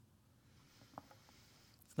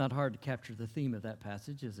not hard to capture the theme of that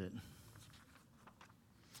passage, is it?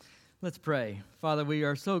 Let's pray. Father, we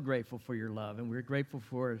are so grateful for your love, and we're grateful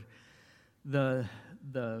for the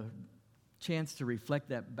chance to reflect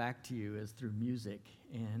that back to you as through music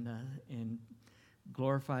and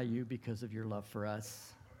glorify you because of your love for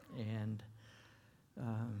us, and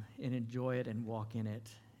enjoy it and walk in it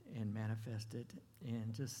and manifest it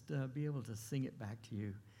and just be able to sing it back to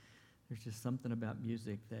you. There's just something about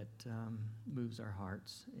music that moves our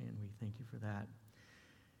hearts, and we thank you for that.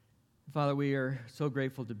 Father, we are so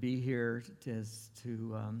grateful to be here to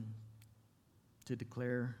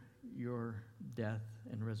declare your death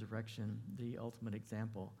and resurrection, the ultimate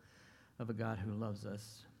example of a God who loves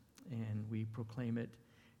us. And we proclaim it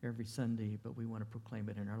every Sunday, but we want to proclaim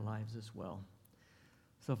it in our lives as well.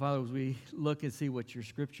 So, Father, as we look and see what your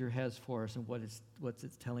Scripture has for us and what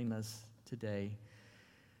it's telling us today,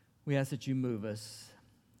 we ask that you move us.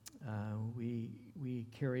 We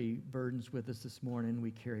carry burdens with us this morning.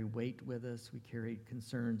 We carry weight with us. We carry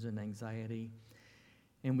concerns and anxiety.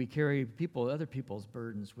 And we carry other people's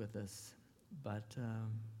burdens with us. But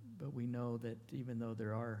we know that even though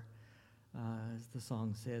there are, as the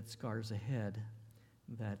song said, scars ahead,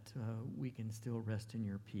 that we can still rest in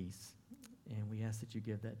your peace. And we ask that you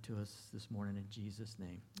give that to us this morning in Jesus'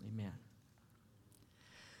 name. Amen.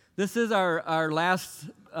 This is our last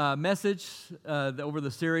message over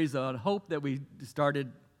the series on hope that we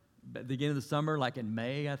started at the beginning of the summer, like in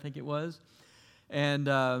May, I think it was.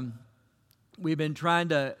 And we've been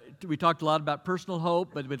we talked a lot about personal hope,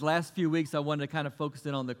 but with the last few weeks I wanted to kind of focus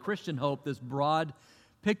in on the Christian hope, this broad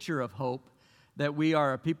picture of hope, that we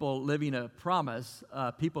are a people living a promise,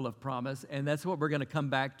 people of promise, and that's what we're going to come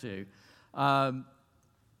back to. I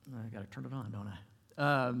got to turn it on, don't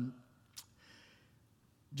I?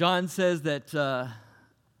 John says that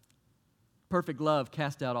perfect love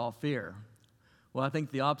casts out all fear. Well, I think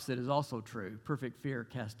the opposite is also true. Perfect fear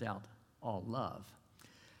casts out all love.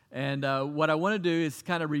 And what I want to do is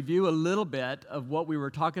kind of review a little bit of what we were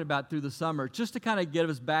talking about through the summer, just to kind of get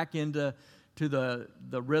us back into the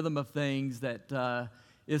rhythm of things. That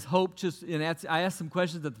is hope just, and I asked some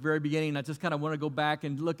questions at the very beginning, and I just kind of want to go back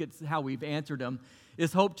and look at how we've answered them.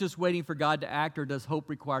 Is hope just waiting for God to act, or does hope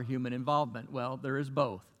require human involvement? Well, there is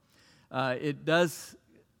both. It does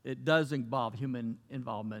involve human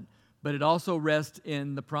involvement, but it also rests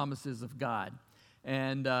in the promises of God.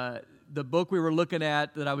 And the book we were looking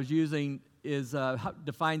at that I was using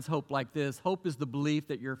defines hope like this. Hope is the belief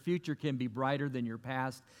that your future can be brighter than your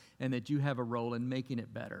past and that you have a role in making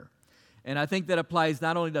it better. And I think that applies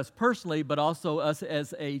not only to us personally, but also us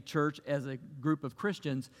as a church, as a group of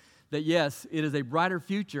Christians, that yes, it is a brighter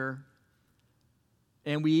future,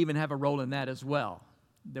 and we even have a role in that as well,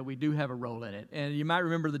 that we do have a role in it. And you might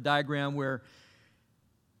remember the diagram where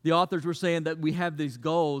the authors were saying that we have these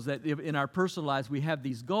goals, that in our personal lives we have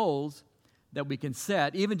these goals that we can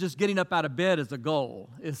set. Even just getting up out of bed is a goal,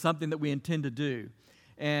 is something that we intend to do.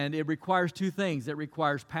 And it requires two things. It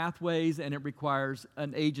requires pathways and it requires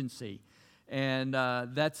an agency. And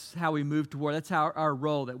that's how we move toward, that's how our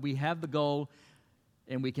role, that we have the goal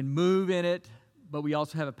and we can move in it, but we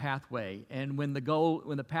also have a pathway. And when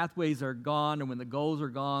the pathways are gone and when the goals are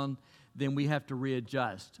gone, then we have to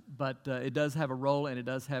readjust. But it does have a role, and it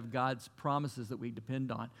does have God's promises that we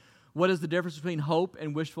depend on. What is the difference between hope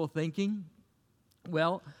and wishful thinking?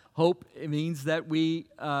 Well, hope, it means that we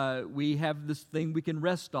have this thing we can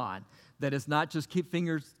rest on, that it's not just keeping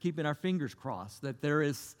our fingers crossed, that there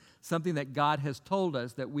is something that God has told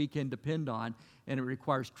us that we can depend on, and it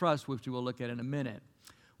requires trust, which we will look at in a minute.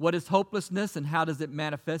 What is hopelessness, and how does it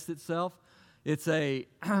manifest itself? It's they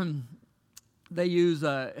use,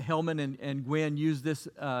 Hellman and Gwen use this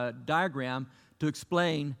diagram to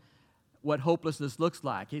explain what hopelessness looks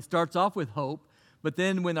like. It starts off with hope, but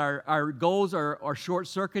then when our goals are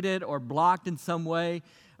short-circuited or blocked in some way,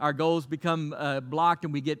 our goals become blocked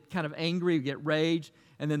and we get kind of angry, we get rage,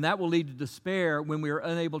 and then that will lead to despair when we are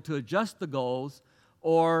unable to adjust the goals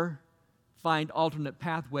or find alternate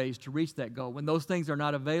pathways to reach that goal. When those things are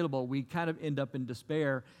not available, we kind of end up in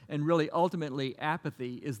despair, and really ultimately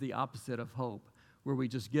apathy is the opposite of hope, where we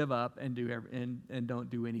just give up and don't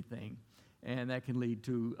do anything, and that can lead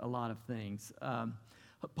to a lot of things.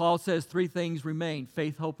 Paul says three things remain: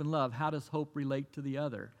 faith, hope, and love. How does hope relate to the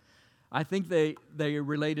other? I think they are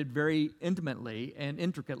related very intimately and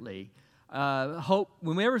intricately. Hope,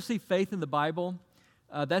 when we ever see faith in the Bible,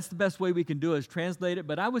 that's the best way we can do it, is translate it.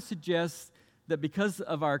 But I would suggest that because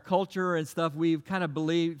of our culture and stuff, we've kind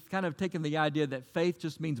of taken the idea that faith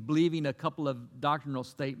just means believing a couple of doctrinal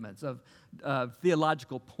statements, of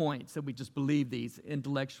theological points, that we just believe these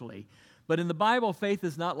intellectually. But in the Bible, faith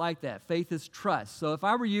is not like that. Faith is trust. So if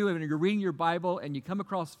I were you and you're reading your Bible and you come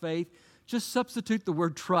across faith, just substitute the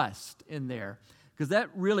word trust in there, because that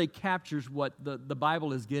really captures what the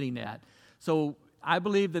Bible is getting at. So I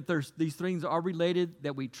believe that these things are related,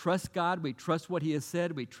 that we trust God, we trust what He has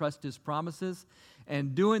said, we trust His promises,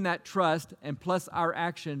 and doing that trust and plus our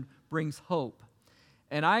action brings hope.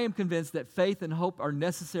 And I am convinced that faith and hope are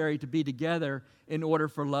necessary to be together in order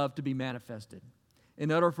for love to be manifested.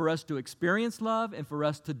 In order for us to experience love and for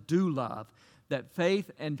us to do love, that faith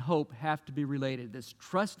and hope have to be related. This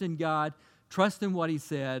trust in God, trust in what He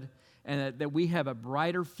said, and that we have a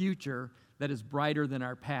brighter future that is brighter than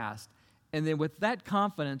our past. And then with that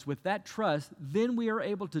confidence, with that trust, then we are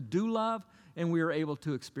able to do love and we are able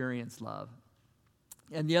to experience love.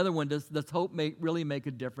 And the other one, does hope really make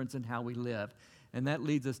a difference in how we live? And that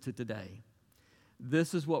leads us to today.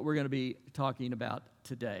 This is what we're going to be talking about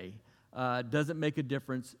today. Does it make a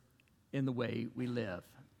difference in the way we live?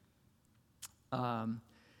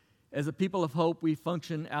 As a people of hope, we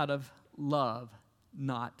function out of love,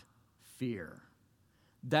 not fear.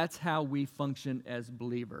 That's how we function as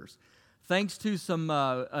believers. Thanks to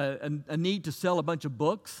a need to sell a bunch of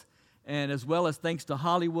books, and as well as thanks to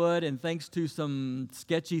Hollywood and thanks to some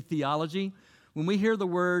sketchy theology, when we hear the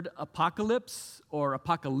word apocalypse or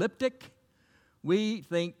apocalyptic, we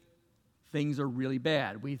think things are really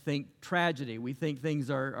bad. We think tragedy. We think things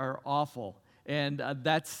are awful. And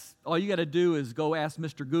that's all you got to do is go ask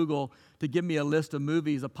Mr. Google to give me a list of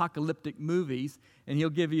movies, apocalyptic movies, and he'll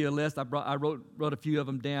give you a list. I wrote a few of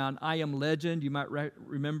them down. I Am Legend, you might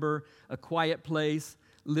remember. A Quiet Place,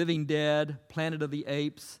 Living Dead, Planet of the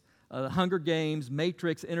Apes, The Hunger Games,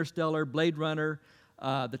 Matrix, Interstellar, Blade Runner,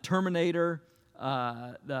 The Terminator.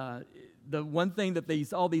 The one thing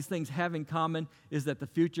that all these things have in common is that the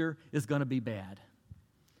future is going to be bad.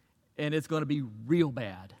 And it's going to be real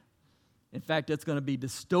bad. In fact, it's going to be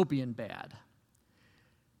dystopian bad.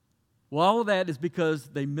 Well, all of that is because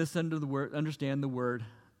they understand the word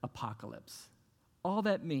apocalypse. All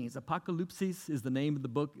that means, apocalypsis is the name of the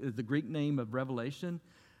book, is the Greek name of Revelation.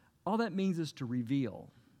 All that means is to reveal.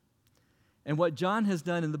 And what John has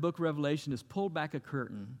done in the book of Revelation is pull back a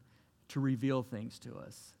curtain to reveal things to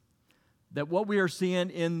us. That what we are seeing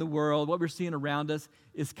in the world, what we're seeing around us,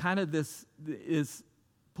 is kind of is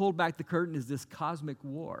pulled back the curtain, is this cosmic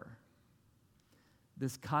war.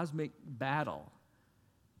 This cosmic battle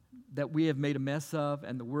that we have made a mess of,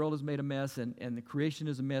 and the world has made a mess, and the creation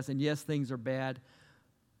is a mess, and yes, things are bad,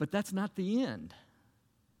 but that's not the end.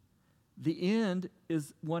 The end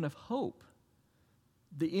is one of hope.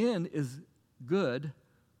 The end is good,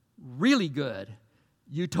 really good,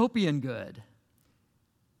 utopian good.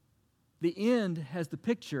 The end has the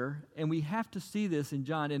picture, and we have to see this in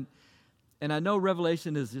John, and I know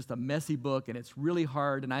Revelation is just a messy book, and it's really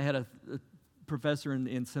hard, and I had a professor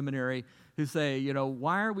in seminary who say,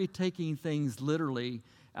 why are we taking things literally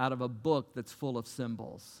out of a book that's full of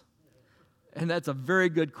symbols? And that's a very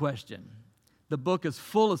good question. The book is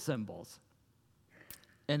full of symbols.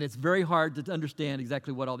 And it's very hard to understand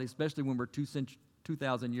exactly what all these, especially when we're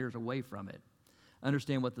 2,000 years away from it,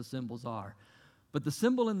 understand what the symbols are. But the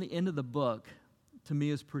symbol in the end of the book, to me,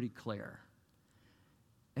 is pretty clear.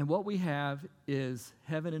 And what we have is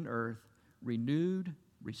heaven and earth renewed,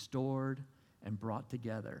 restored, and brought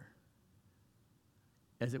together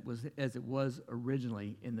as it was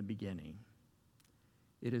originally in the beginning.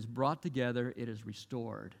 It is brought together, it is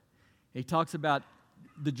restored. He talks about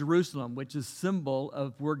the Jerusalem, which is a symbol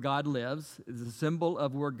of where God lives, is a symbol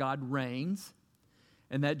of where God reigns,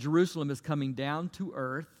 and that Jerusalem is coming down to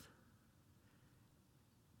earth,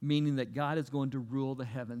 meaning that God is going to rule the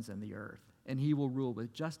heavens and the earth. And He will rule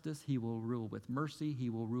with justice, He will rule with mercy,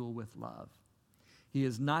 He will rule with love. He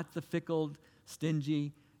is not the fickle,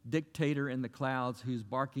 stingy dictator in the clouds who's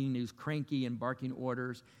cranky and barking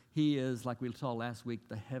orders. He is, like we saw last week,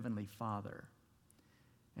 the Heavenly Father.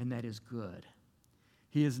 And that is good.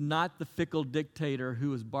 He is not the fickle dictator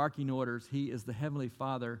who is barking orders. He is the Heavenly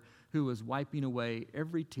Father who is wiping away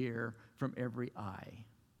every tear from every eye.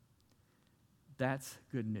 That's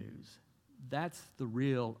good news. That's the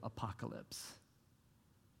real apocalypse.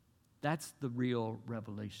 That's the real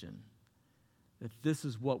revelation. That this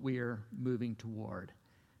is what we are moving toward.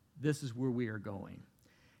 This is where we are going.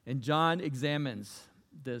 And John examines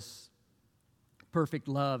this perfect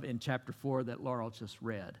love in chapter 4 that Laurel just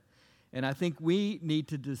read. And I think we need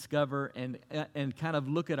to discover and kind of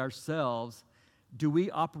look at ourselves. Do we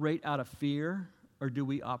operate out of fear or do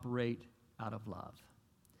we operate out of love?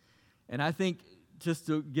 And I think just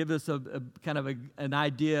to give us a kind of an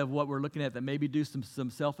idea of what we're looking at, that maybe do some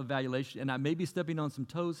self-evaluation, and I may be stepping on some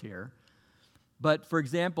toes here, But for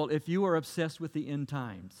example, if you are obsessed with the end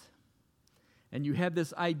times, and you have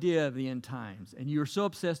this idea of the end times, and you're so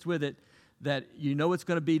obsessed with it that you know it's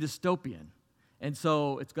going to be dystopian, and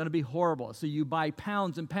so it's going to be horrible, so you buy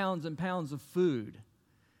pounds and pounds and pounds of food,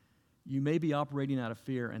 you may be operating out of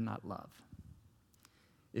fear and not love.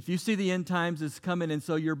 If you see the end times is coming, and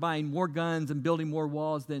so you're buying more guns and building more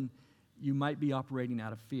walls, then you might be operating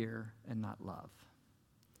out of fear and not love.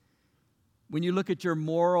 When you look at your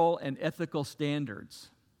moral and ethical standards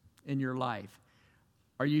in your life,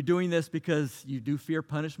 are you doing this because you do fear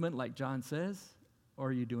punishment, like John says, or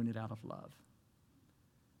are you doing it out of love?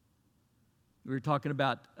 We were talking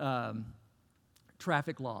about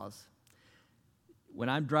traffic laws. When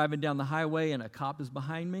I'm driving down the highway and a cop is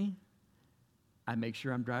behind me, I make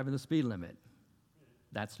sure I'm driving the speed limit.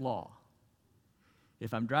 That's law.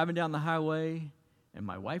 If I'm driving down the highway and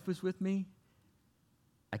my wife is with me,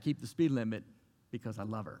 I keep the speed limit because I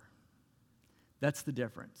love her. That's the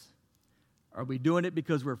difference. Are we doing it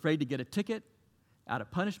because we're afraid to get a ticket out of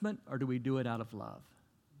punishment, or do we do it out of love?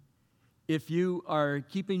 If you are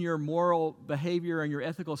keeping your moral behavior and your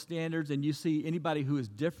ethical standards and you see anybody who is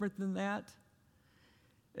different than that,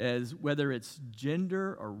 as whether it's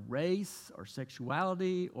gender or race or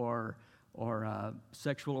sexuality or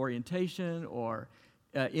sexual orientation or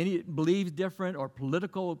any believes different or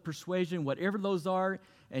political persuasion, whatever those are,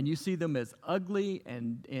 and you see them as ugly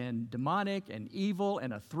and demonic and evil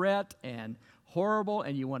and a threat and horrible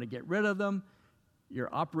and you want to get rid of them, you're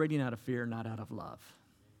operating out of fear, not out of love.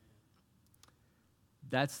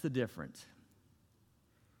 That's the difference.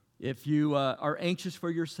 If you are anxious for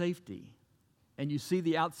your safety and you see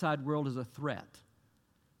the outside world as a threat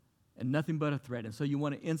and nothing but a threat, and so you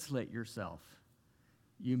want to insulate yourself,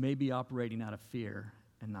 you may be operating out of fear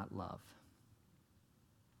and not love.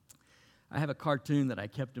 I have a cartoon that I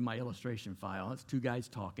kept in my illustration file. It's two guys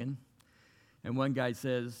talking, and one guy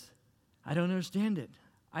says, "I don't understand it.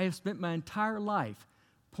 I have spent my entire life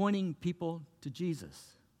pointing people to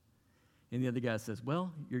Jesus." And the other guy says,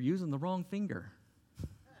 "Well, you're using the wrong finger."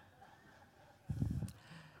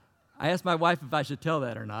 I asked my wife if I should tell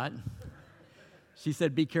that or not. She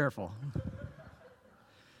said, "Be careful."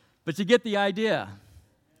 But you get the idea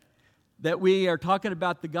that we are talking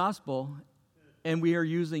about the gospel and we are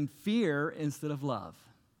using fear instead of love.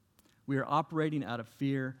 We are operating out of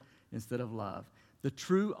fear instead of love. The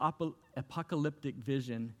true apocalyptic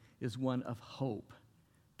vision is one of hope.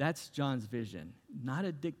 That's John's vision. Not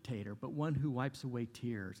a dictator, but one who wipes away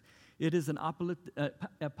tears. It is an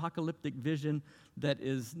apocalyptic vision that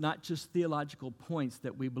is not just theological points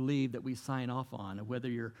that we believe that we sign off on, whether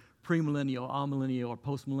you're premillennial, amillennial, or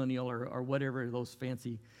postmillennial, or whatever those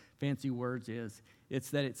fancy words is. It's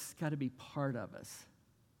that it's got to be part of us.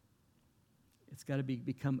 It's got to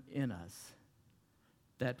become in us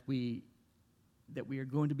that we are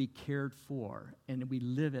going to be cared for, and we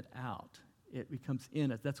live it out. It becomes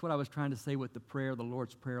in us. That's what I was trying to say with the prayer, the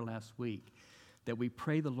Lord's Prayer last week, that we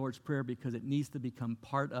pray the Lord's Prayer because it needs to become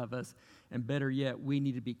part of us, and better yet, we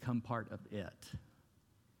need to become part of it.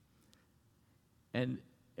 And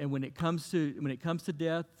when it comes to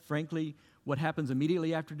death, frankly, what happens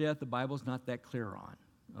immediately after death, the Bible's not that clear on,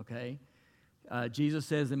 okay? Jesus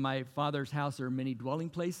says, "In my Father's house there are many dwelling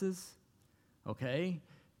places," okay?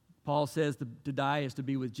 Paul says to die is to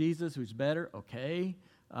be with Jesus, who's better, okay?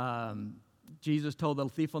 Jesus told the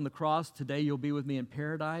thief on the cross, "Today you'll be with me in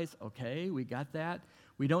paradise," okay? We got that.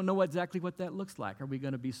 We don't know exactly what that looks like. Are we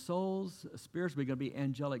going to be souls, spirits? Are we going to be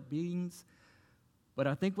angelic beings? But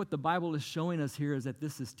I think what the Bible is showing us here is that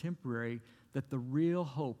this is temporary, that the real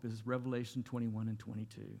hope is Revelation 21 and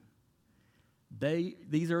 22.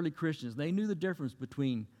 These early Christians, they knew the difference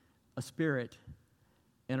between a spirit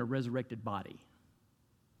and a resurrected body.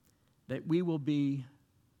 That we will be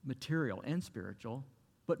material and spiritual,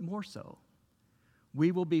 but more so.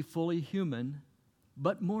 We will be fully human,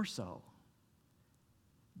 but more so.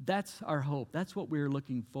 That's our hope. That's what we're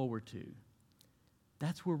looking forward to.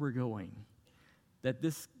 That's where we're going. That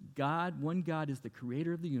this God, one God, is the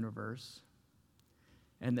creator of the universe,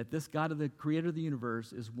 and that this God of the creator of the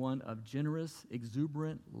universe is one of generous,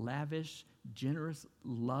 exuberant, lavish, generous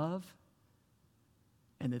love,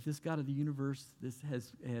 and that this God of the universe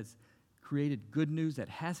has created good news that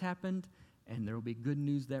has happened, and there will be good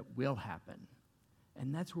news that will happen.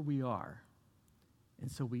 And that's where we are. And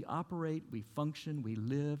so we operate, we function, we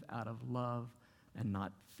live out of love and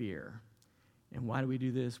not fear. And why do we do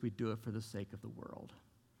this? We do it for the sake of the world.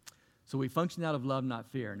 So we function out of love, not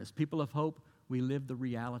fear. And as people of hope, we live the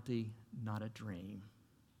reality, not a dream.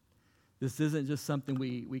 This isn't just something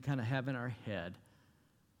we kind of have in our head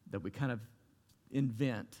that we kind of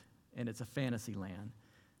invent, and it's a fantasy land.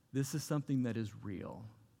 This is something that is real,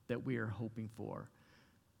 that we are hoping for.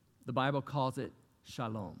 The Bible calls it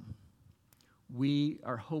shalom. We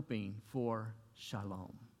are hoping for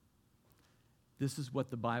shalom. This is what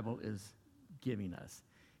the Bible is giving us.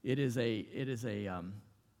 It is a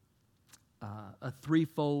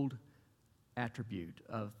threefold attribute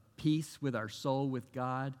of peace with our soul, with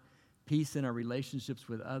God, peace in our relationships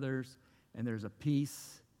with others, and there's a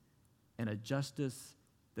peace and a justice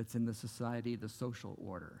that's in the society, the social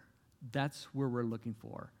order. That's where we're looking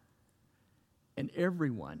for. And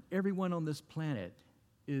everyone on this planet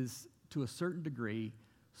is, to a certain degree,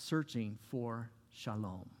 searching for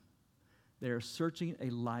shalom. They're searching a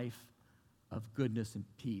life of goodness and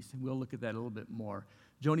peace. And we'll look at that a little bit more.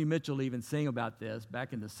 Joni Mitchell even sang about this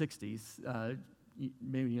back in the 60s.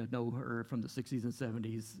 Maybe you know her from the 60s and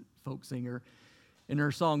 70s, folk singer. In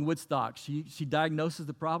her song Woodstock, she diagnoses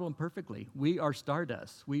the problem perfectly. We are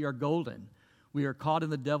stardust. We are golden. We are caught in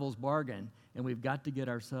the devil's bargain, and we've got to get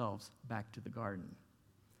ourselves back to the garden.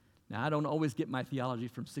 Now, I don't always get my theology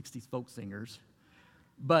from 60s folk singers,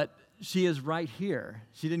 but she is right here.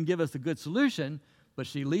 She didn't give us a good solution, but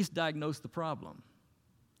she at least diagnosed the problem.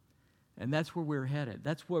 And that's where we're headed.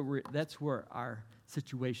 That's where our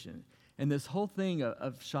situation. And this whole thing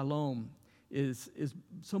of shalom is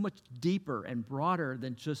so much deeper and broader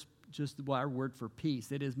than just our word for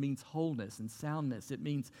peace. It means wholeness and soundness. It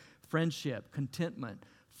means friendship, contentment,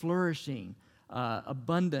 flourishing,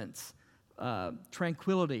 abundance,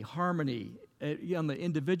 tranquility, harmony, on the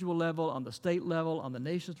individual level, on the state level, on the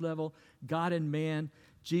nation's level, God and man.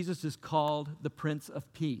 Jesus is called the Prince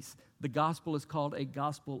of Peace. The gospel is called a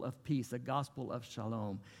gospel of peace, a gospel of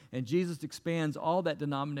shalom. And Jesus expands all that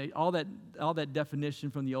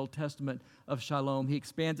definition from the Old Testament of shalom. He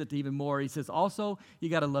expands it to even more. He says, also, you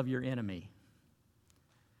got to love your enemy.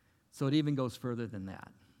 So it even goes further than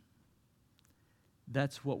that.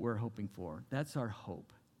 That's what we're hoping for. That's our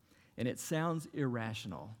hope. And it sounds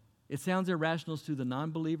irrational. It sounds irrational to the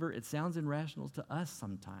non-believer. It sounds irrational to us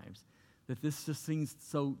sometimes, that this just seems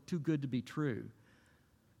so too good to be true.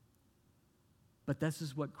 But this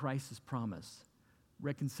is what Christ has promised,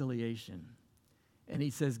 reconciliation. And he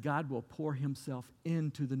says God will pour himself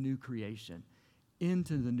into the new creation,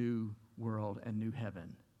 into the new world and new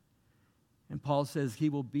heaven. And Paul says he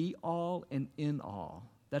will be all and in all.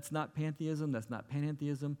 That's not pantheism. That's not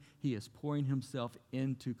panentheism. He is pouring himself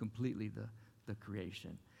into completely the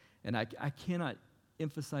creation. And I cannot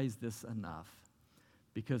emphasize this enough,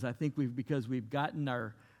 because I think because we've gotten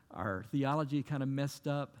our theology kind of messed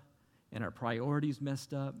up and our priorities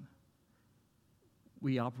messed up,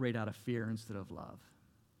 we operate out of fear instead of love.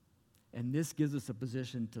 And this gives us a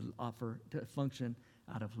position to function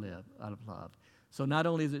out of love. So not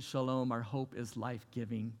only is it shalom, our hope is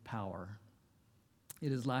life-giving power.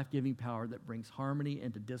 It is life-giving power that brings harmony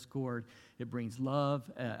into discord. It brings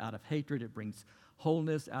love out of hatred. It brings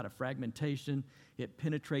wholeness out of fragmentation. It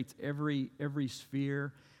penetrates every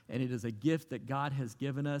sphere, and it is a gift that God has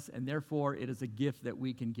given us, and therefore it is a gift that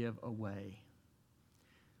we can give away.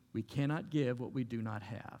 We cannot give what we do not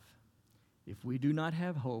have. If we do not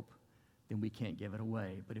have hope, then we can't give it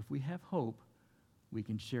away. But if we have hope, we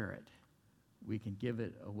can share it. We can give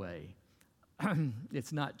it away.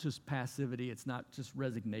 It's not just passivity. It's not just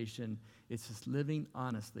resignation. It's just living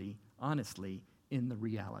honestly in the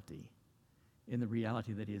reality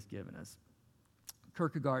that he has given us.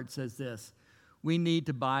 Kierkegaard says this: we need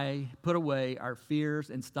to put away our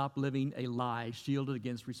fears and stop living a lie shielded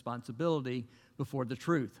against responsibility before the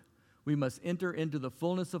truth. We must enter into the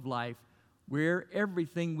fullness of life where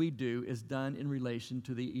everything we do is done in relation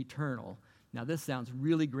to the eternal. Now, this sounds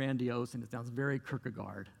really grandiose and it sounds very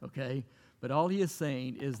Kierkegaard, okay? But all he is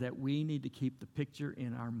saying is that we need to keep the picture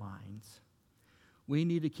in our minds. We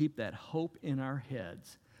need to keep that hope in our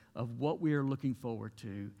heads of what we are looking forward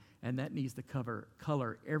to, and that needs to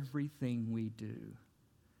color everything we do.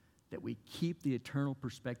 That we keep the eternal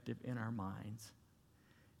perspective in our minds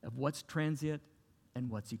of what's transient and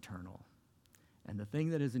what's eternal. And the thing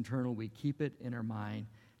that is eternal, we keep it in our mind,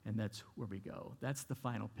 and that's where we go. That's the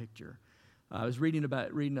final picture. I was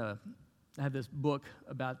I have this book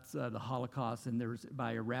about the Holocaust, and there's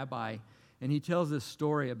by a rabbi, and he tells this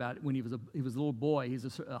story about when he was a little boy.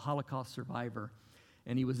 He's a Holocaust survivor,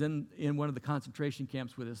 and he was in one of the concentration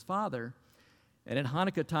camps with his father. And at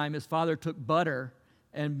Hanukkah time, his father took butter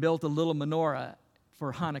and built a little menorah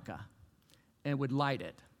for Hanukkah, and would light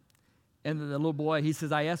it. And the little boy, he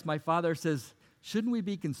says, I asked my father, says, shouldn't we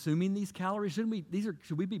be consuming these calories? Should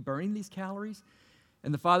we be burning these calories?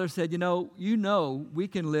 And the father said, you know, we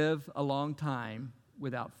can live a long time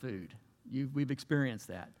without food. We've experienced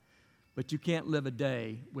that. But you can't live a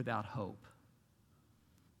day without hope.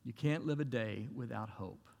 You can't live a day without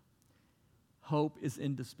hope. Hope is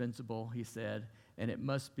indispensable, he said, and it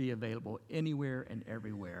must be available anywhere and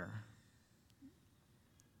everywhere.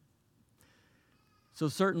 So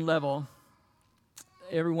certain level,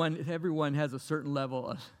 everyone has a certain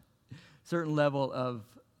level of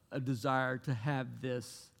a desire to have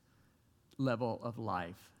this level of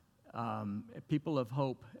life. As people of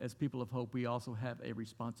hope, we also have a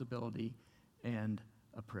responsibility and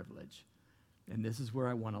a privilege. And this is where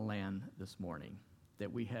I want to land this morning,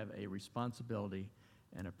 that we have a responsibility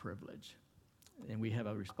and a privilege. And we have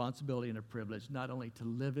a responsibility and a privilege not only to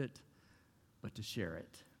live it, but to share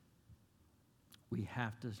it. We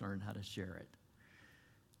have to learn how to share it.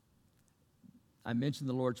 I mentioned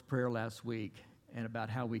the Lord's Prayer last week and about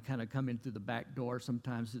how we kind of come in through the back door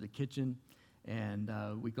sometimes through the kitchen, and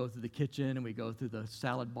we go through the kitchen and we go through the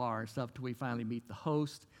salad bar and stuff till we finally meet the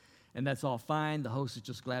host, and that's all fine. The host is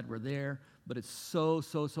just glad we're there, but it's so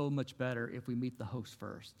much better if we meet the host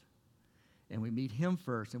first. And we meet him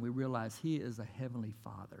first, and we realize he is a heavenly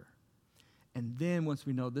Father. And then once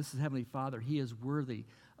we know this is Heavenly Father, he is worthy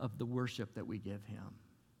of the worship that we give him.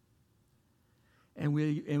 And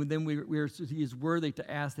then he is worthy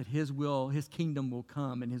to ask that his kingdom will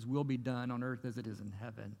come and his will be done on earth as it is in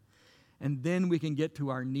heaven. And then we can get to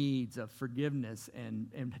our needs of forgiveness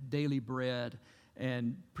and daily bread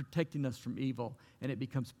and protecting us from evil, and it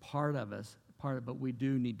becomes part of us, but we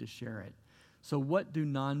do need to share it. So what do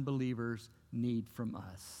non-believers need from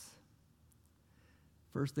us?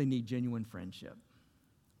 First, they need genuine friendship.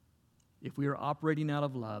 If we are operating out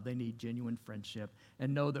of love, they need genuine friendship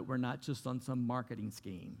and know that we're not just on some marketing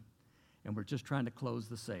scheme and we're just trying to close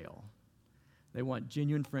the sale. They want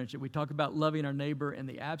genuine friendship. We talk about loving our neighbor in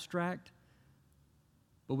the abstract,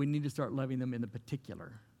 but we need to start loving them in the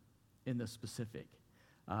particular, in the specific,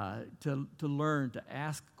 to learn to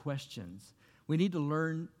ask questions. We need to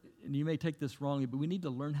learn, and you may take this wrongly, but we need to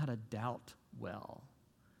learn how to doubt well,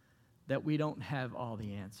 that we don't have all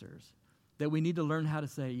the answers, that we need to learn how to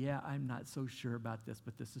say, yeah, I'm not so sure about this,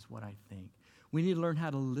 but this is what I think. We need to learn how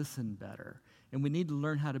to listen better, and we need to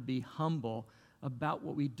learn how to be humble about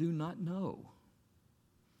what we do not know.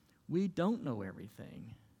 We don't know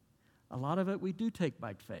everything. A lot of it we do take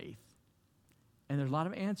by faith, and there's a lot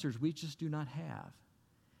of answers we just do not have.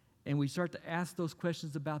 And we start to ask those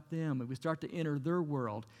questions about them, and we start to enter their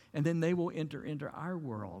world, and then they will enter into our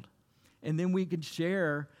world. And then we can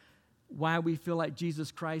share why we feel like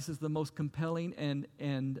Jesus Christ is the most compelling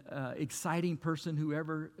and exciting person who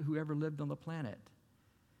ever lived on the planet.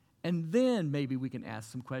 And then maybe we can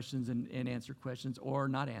ask some questions and answer questions or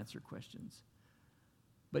not answer questions.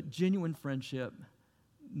 But genuine friendship,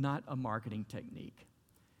 not a marketing technique.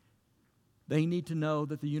 They need to know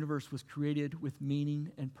that the universe was created with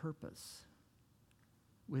meaning and purpose.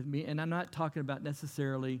 And I'm not talking about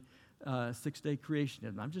necessarily six-day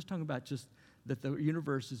creationism. I'm just talking about just that the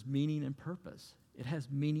universe is meaning and purpose. It has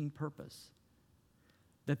meaning, purpose.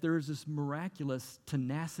 That there is this miraculous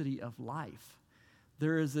tenacity of life.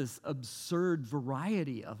 There is this absurd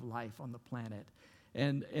variety of life on the planet.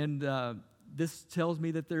 And this tells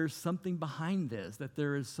me that there's something behind this, that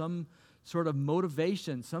there is some sort of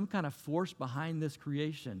motivation, some kind of force behind this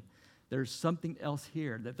creation. There's something else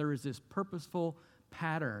here, that there is this purposeful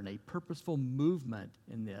pattern, a purposeful movement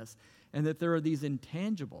in this, and that there are these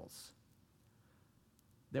intangibles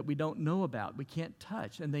that we don't know about, we can't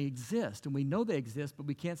touch, and they exist, and we know they exist, but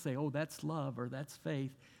we can't say, oh, that's love or that's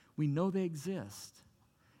faith. We know they exist.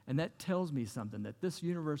 And that tells me something, that this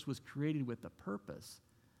universe was created with a purpose,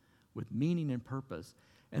 with meaning and purpose.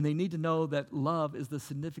 And they need to know that love is the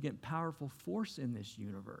significant, powerful force in this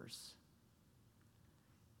universe.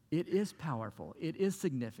 It is powerful. It is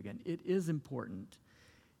significant. It is important.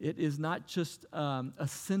 It is not just a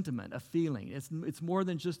sentiment, a feeling. It's more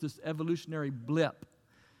than just this evolutionary blip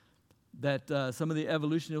that some of the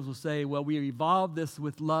evolutionists will say, well, we evolved this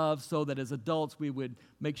with love so that as adults we would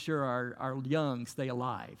make sure our young stay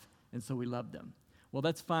alive, and so we love them. Well,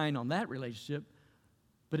 that's fine on that relationship,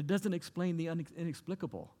 but it doesn't explain the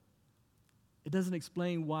inexplicable. It doesn't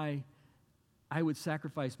explain why I would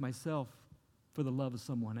sacrifice myself for the love of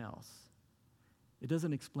someone else. It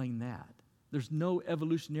doesn't explain that. There's no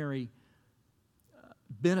evolutionary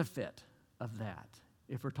benefit of that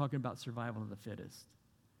if we're talking about survival of the fittest.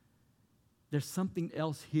 There's something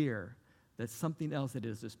else here, that's something else that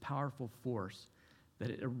is this powerful force,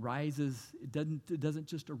 that it arises, it doesn't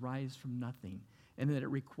just arise from nothing, and that it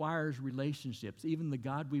requires relationships. Even the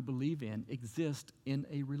God we believe in exists in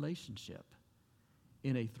a relationship,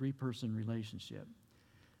 in a three-person relationship.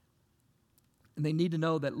 And they need to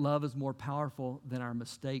know that love is more powerful than our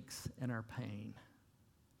mistakes and our pain.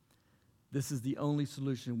 This is the only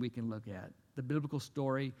solution we can look at. The biblical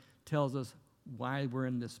story tells us why we're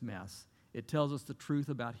in this mess. It tells us the truth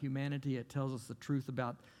about humanity. It tells us the truth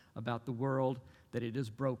about the world, that it is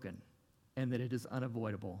broken and that it is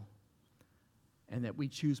unavoidable, and that we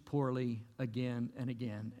choose poorly again and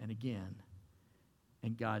again and again.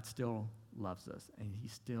 And God still loves us, and he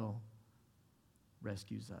still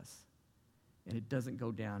rescues us. And it doesn't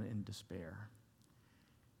go down in despair.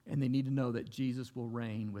 And they need to know that Jesus will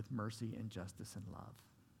reign with mercy and justice and love.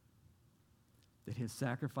 That his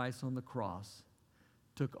sacrifice on the cross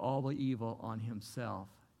took all the evil on himself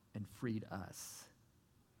and freed us.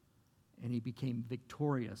 And he became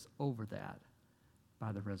victorious over that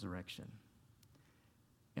by the resurrection.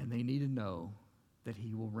 And they need to know that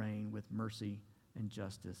he will reign with mercy and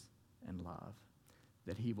justice and love.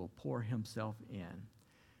 That he will pour himself in.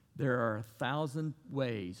 There are 1,000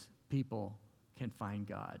 ways people can find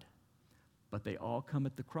God, but they all come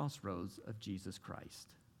at the crossroads of Jesus Christ.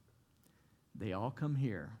 They all come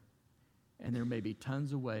here, and there may be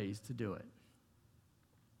tons of ways to do it.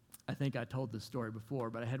 I think I told this story before,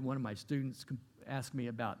 but I had one of my students ask me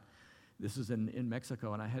about, this is in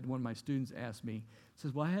Mexico, and I had one of my students ask me,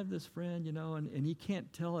 says, well, I have this friend, and he can't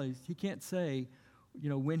he can't say,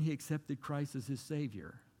 when he accepted Christ as his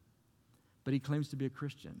Savior, but he claims to be a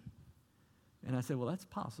Christian. And I said, well, that's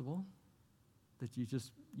possible, that you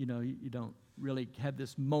just, you don't really have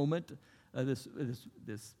this moment, this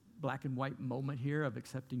black and white moment here of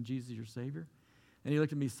accepting Jesus as your Savior. And he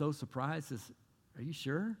looked at me so surprised, says, are you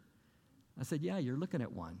sure? I said, yeah, you're looking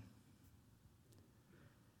at one.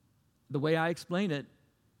 The way I explain it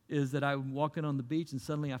is that I'm walking on the beach and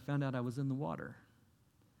suddenly I found out I was in the water.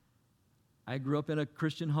 I grew up in a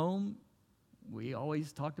Christian home. We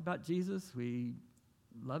always talked about Jesus. We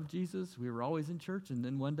loved Jesus. We were always in church. And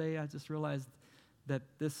then one day I just realized that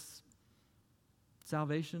this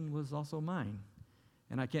salvation was also mine.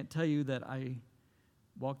 And I can't tell you that I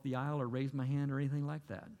walked the aisle or raised my hand or anything like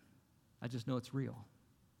that. I just know it's real.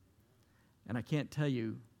 And I can't tell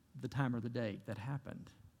you the time or the date that happened.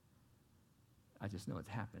 I just know it's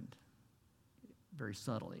happened very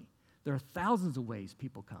subtly. There are thousands of ways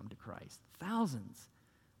people come to Christ, thousands,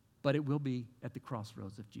 but it will be at the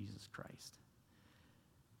crossroads of Jesus Christ.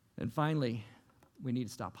 And finally, we need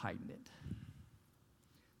to stop hiding it.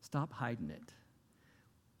 Stop hiding it.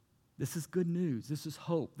 This is good news. This is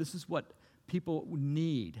hope. This is what people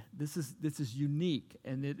need. This is unique,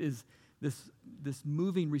 and it is this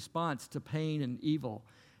moving response to pain and evil.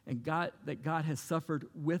 And God has suffered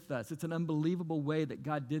with us. It's an unbelievable way that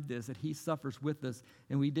God did this, that he suffers with us,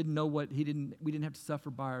 and we didn't have to suffer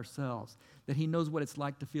by ourselves. That he knows what it's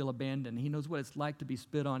like to feel abandoned. He knows what it's like to be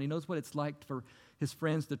spit on. He knows what it's like for his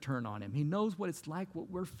friends to turn on him. He knows what it's like, what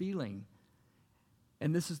we're feeling.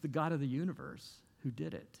 And this is the God of the universe who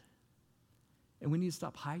did it. And we need to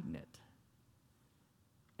stop hiding it.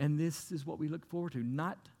 And this is what we look forward to,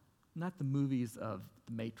 not the movies of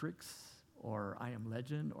The Matrix or I Am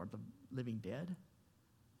Legend or The Living Dead.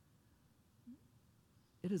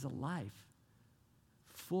 It is a life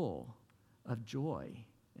full of joy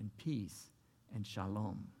and peace and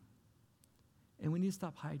shalom. And we need to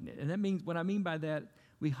stop hiding it. And that means, what I mean by that,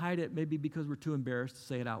 we hide it maybe because we're too embarrassed to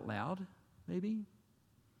say it out loud, maybe.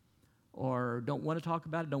 Or don't want to talk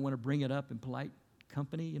about it, don't want to bring it up in polite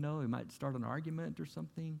company, We might start an argument or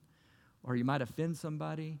something. Or you might offend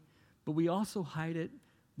somebody. But we also hide it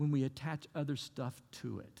when we attach other stuff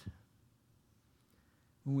to it.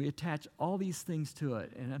 When we attach all these things to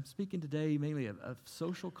it. And I'm speaking today mainly of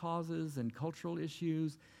social causes and cultural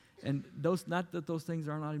issues. And not that those things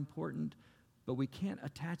are not important, but we can't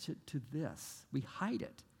attach it to this. We hide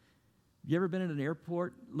it. You ever been in an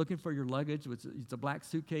airport looking for your luggage? It's a black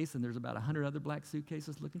suitcase, and there's about 100 other black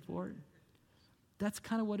suitcases looking for it? That's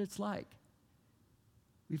kind of what it's like.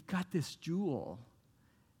 We've got this jewel,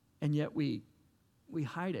 and yet we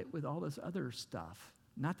hide it with all this other stuff.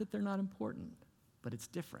 Not that they're not important, but it's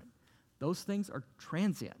different. Those things are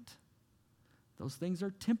transient. Those things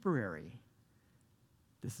are temporary.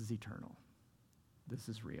 This is eternal. This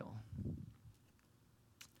is real.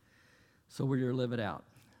 So we're going to live it out.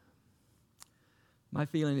 My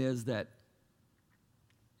feeling is that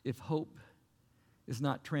if hope is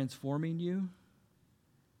not transforming you,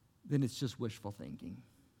 then it's just wishful thinking.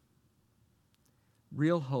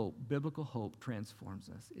 Real hope, biblical hope, transforms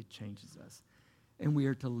us. It changes us. And we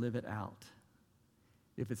are to live it out.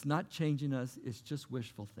 If it's not changing us, it's just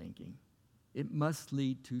wishful thinking. It must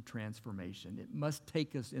lead to transformation. It must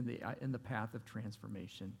take us in the path of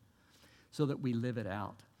transformation so that we live it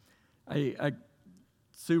out.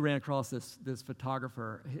 Sue ran across this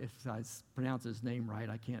photographer. If I pronounce his name right,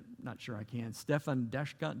 not sure I can. Stefan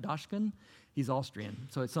Daschken. He's Austrian,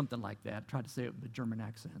 so it's something like that. Tried to say it with a German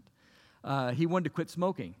accent. He wanted to quit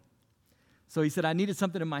smoking. So he said, I needed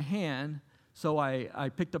something in my hand, so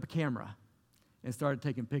I picked up a camera and started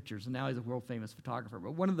taking pictures, and now he's a world-famous photographer.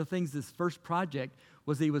 But one of the things, this first project,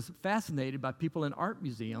 was he was fascinated by people in art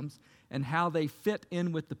museums and how they fit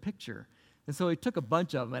in with the picture. And so he took a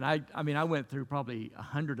bunch of them, and I went through probably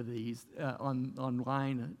 100 of these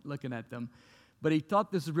online looking at them. But he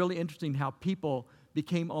thought this was really interesting, how people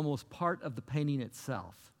became almost part of the painting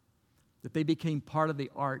itself, that they became part of the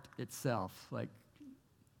art itself, like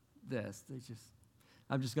this.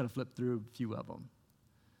 I'm just going to flip through a few of them.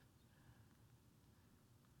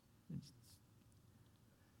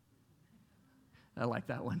 I like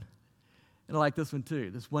that one. And I like this one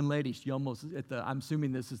too. This one lady, she almost, I'm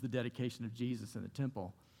assuming this is the dedication of Jesus in the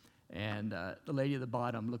temple. And the lady at the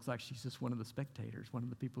bottom looks like she's just one of the spectators, one of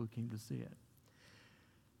the people who came to see it.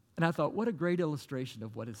 And I thought, what a great illustration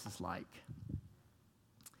of what this is like.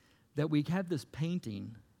 That we have this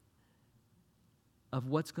painting of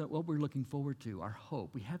what we're looking forward to, our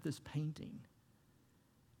hope. We have this painting.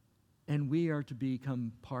 And we are to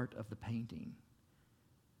become part of the painting.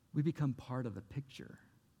 We become part of the picture.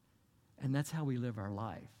 And that's how we live our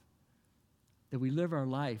life. That we live our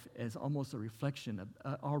life as almost a reflection of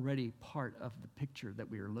already part of the picture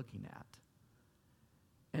that we are looking at.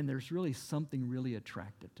 And there's really something really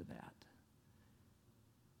attractive to that.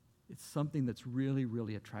 It's something that's really,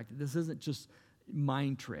 really attractive. This isn't just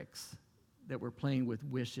mind tricks that we're playing with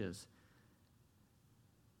wishes.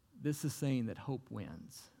 This is saying that hope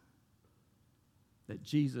wins. That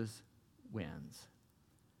Jesus wins.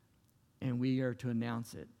 And we are to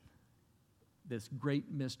announce it. This great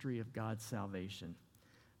mystery of God's salvation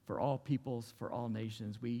for all peoples, for all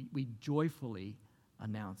nations. We joyfully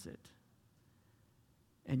announce it.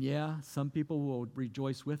 And yeah, some people will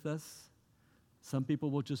rejoice with us. Some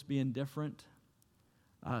people will just be indifferent.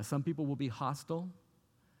 Some people will be hostile.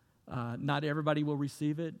 Not everybody will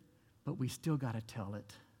receive it, but we still got to tell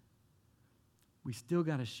it. We still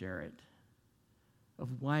got to share it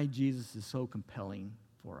of why Jesus is so compelling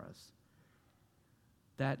for us.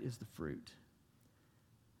 That is the fruit.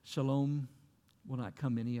 Shalom will not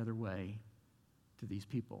come any other way to these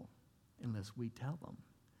people unless we tell them,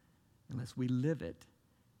 unless we live it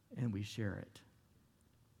and we share it.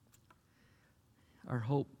 Our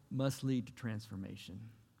hope must lead to transformation,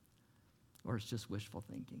 or it's just wishful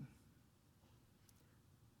thinking.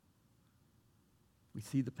 We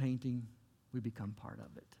see the painting, we become part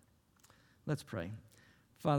of it. Let's pray.